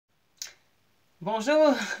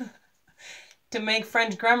Bonjour! To make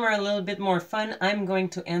French grammar a little bit more fun, I'm going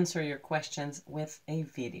to answer your questions with a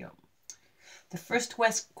video. The first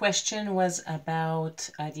question was about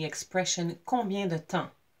the expression combien de temps,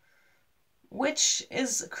 which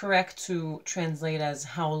is correct to translate as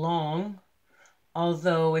how long,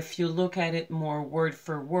 although if you look at it more word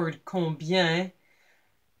for word, combien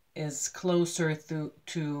is closer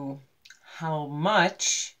to how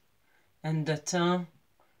much, and de temps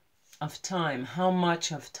of time, how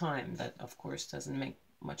much of time. That of course doesn't make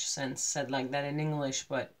much sense said like that in English,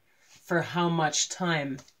 but for how much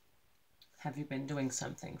time have you been doing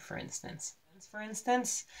something, for instance. For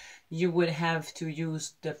instance, you would have to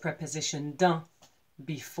use the preposition dans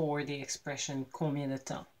before the expression combien de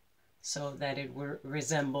temps, so that it would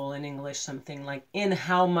resemble in English something like in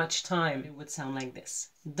how much time. It would sound like this.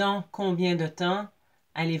 Dans combien de temps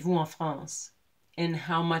allez-vous en France? In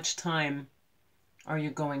how much time are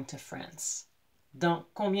you going to France? Dans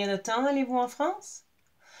combien de temps allez-vous en France?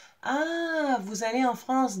 Ah, vous allez en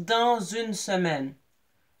France dans une semaine.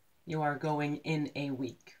 You are going in a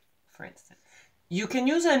week, for instance. You can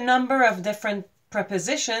use a number of different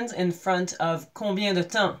prepositions in front of combien de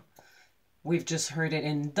temps. We've just heard it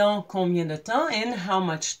in dans combien de temps, in how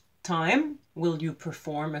much time will you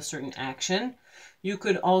perform a certain action. You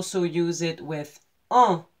could also use it with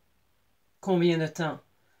en combien de temps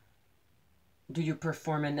do you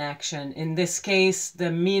perform an action. In this case, the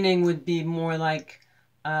meaning would be more like,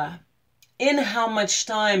 in how much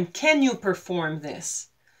time can you perform this?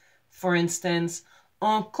 For instance,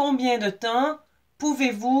 en combien de temps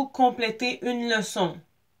pouvez-vous compléter une leçon?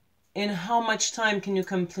 In how much time can you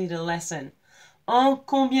complete a lesson? En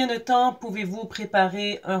combien de temps pouvez-vous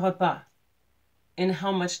préparer un repas? In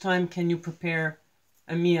how much time can you prepare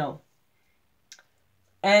a meal?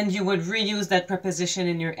 And you would reuse that preposition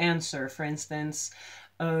in your answer. For instance,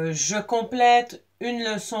 je complète une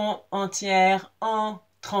leçon entière en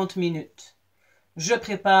 30 minutes. Je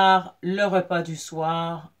prépare le repas du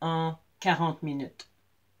soir en 40 minutes.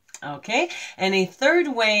 Okay? And a third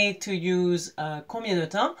way to use combien de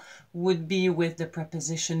temps would be with the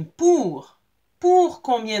preposition pour. Pour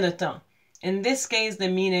combien de temps? In this case, the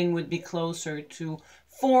meaning would be closer to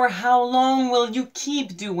for how long will you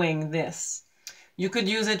keep doing this? You could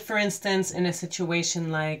use it, for instance, in a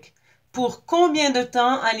situation like, pour combien de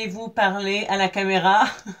temps allez-vous parler à la caméra?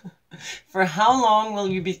 For how long will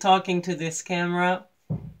you be talking to this camera?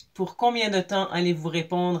 Pour combien de temps allez-vous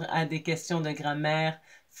répondre à des questions de grammaire?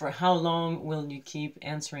 For how long will you keep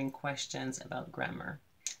answering questions about grammar?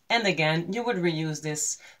 And again, you would reuse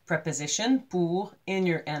this preposition pour in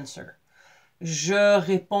your answer. Je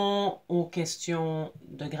réponds aux questions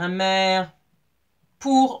de grammaire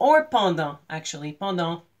pour or pendant, actually,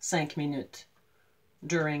 pendant 5 minutes,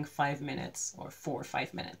 during 5 minutes or 4 or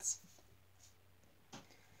 5 minutes.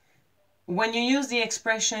 When you use the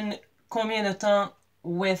expression combien de temps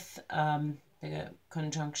with the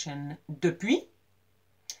conjunction depuis,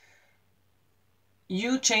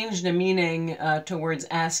 you change the meaning towards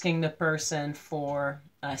asking the person for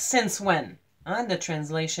since when. The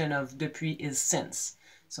translation of depuis is since.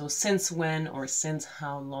 So since when or since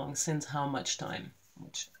how long, since how much time,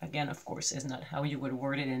 which again, of course, is not how you would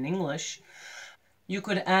word it in English. You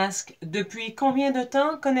could ask, depuis combien de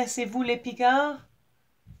temps connaissez-vous les Picards?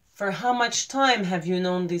 For how much time have you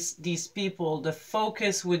known these people? The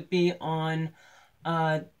focus would be on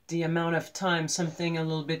the amount of time, something a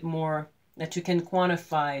little bit more that you can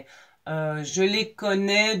quantify. Je les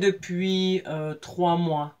connais depuis 3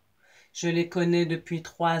 mois. Je les connais depuis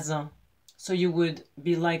 3 ans. So you would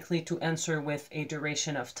be likely to answer with a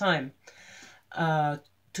duration of time.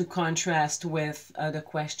 To contrast with the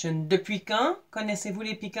question, depuis quand connaissez-vous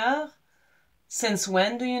les Picards? Since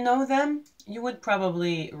when do you know them? You would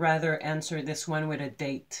probably rather answer this one with a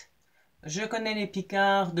date. Je connais les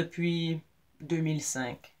Picards depuis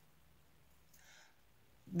 2005.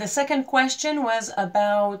 The second question was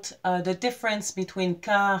about the difference between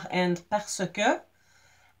car and parce que.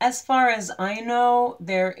 As far as I know,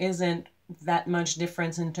 there isn't that much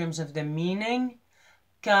difference in terms of the meaning.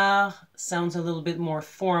 Car sounds a little bit more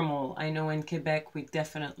formal. I know in Quebec we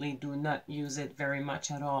definitely do not use it very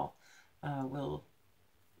much at all. We'll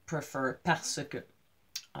prefer parce que.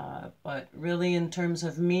 But really in terms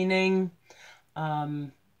of meaning,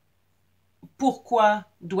 pourquoi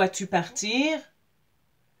dois-tu partir?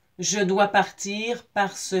 Je dois partir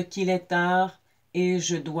parce qu'il est tard et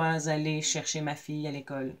je dois aller chercher ma fille à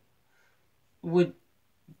l'école.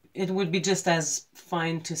 It would be just as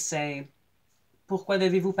fine to say, pourquoi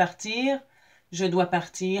devez-vous partir? Je dois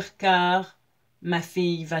partir car ma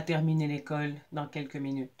fille va terminer l'école dans quelques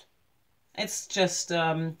minutes. It's just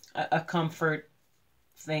a comfort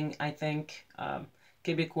thing, I think.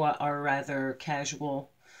 Québécois are rather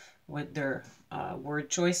casual with their word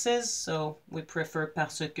choices, so we prefer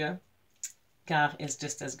parce que. Car is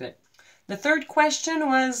just as good. The third question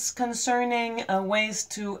was concerning ways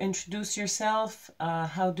to introduce yourself.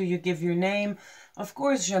 How do you give your name? Of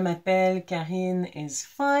course, je m'appelle Karine is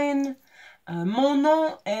fine. Mon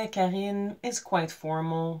nom est Karine is quite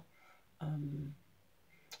formal.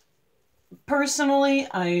 Personally,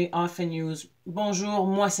 I often use bonjour,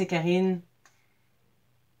 moi c'est Karine.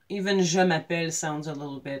 Even je m'appelle sounds a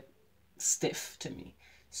little bit stiff to me.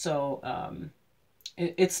 So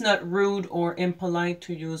it's not rude or impolite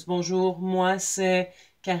to use bonjour, moi c'est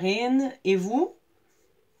Karine, et vous?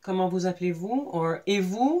 Comment vous appelez-vous? Or et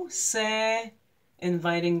vous, c'est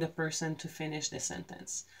inviting the person to finish the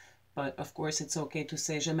sentence. But of course, it's okay to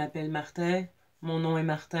say je m'appelle Martin, mon nom est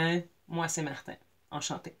Martin, moi c'est Martin.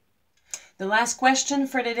 Enchanté. The last question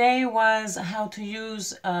for today was how to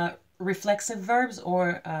use reflexive verbs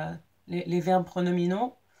or les verbes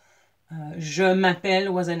pronominaux. Je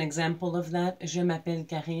m'appelle was an example of that. Je m'appelle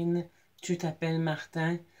Karine, tu t'appelles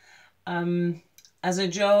Martin. As a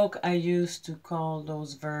joke, I used to call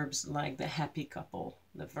those verbs like the happy couple,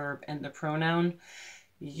 the verb and the pronoun.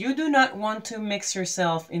 You do not want to mix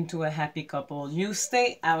yourself into a happy couple. You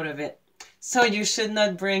stay out of it. So you should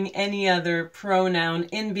not bring any other pronoun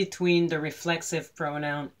in between the reflexive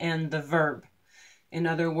pronoun and the verb. In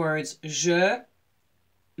other words, je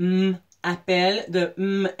m'appelle, the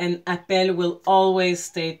and appelle will always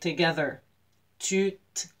stay together. Tu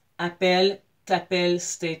t'appelles, t'appelles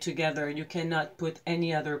stay together. You cannot put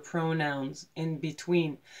any other pronouns in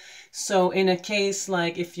between. So in a case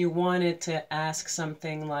like if you wanted to ask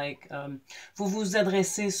something like vous vous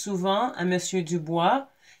adressez souvent à Monsieur Dubois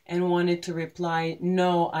and wanted to reply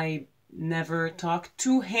no, I never talk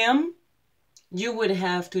to him, you would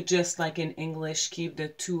have to just like in English keep the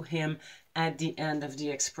to him at the end of the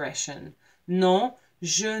expression. Non,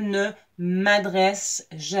 je ne m'adresse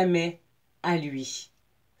jamais à lui.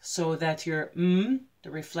 So that your the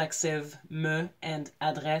reflexive me and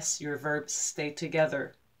adresse, your verbs stay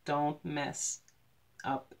together. Don't mess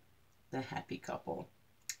up the happy couple.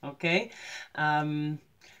 Okay?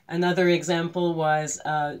 Another example was,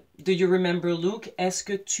 do you remember Luc? Est-ce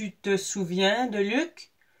que tu te souviens de Luc?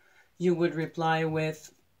 You would reply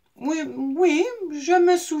with, oui, oui, je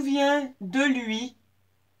me souviens de lui.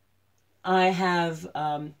 I have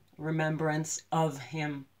remembrance of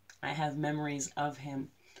him. I have memories of him.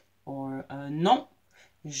 Or non,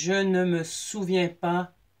 je ne me souviens pas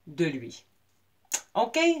de lui.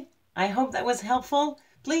 Okay, I hope that was helpful.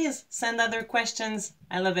 Please send other questions.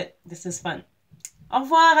 I love it. This is fun. Au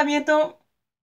revoir, à bientôt.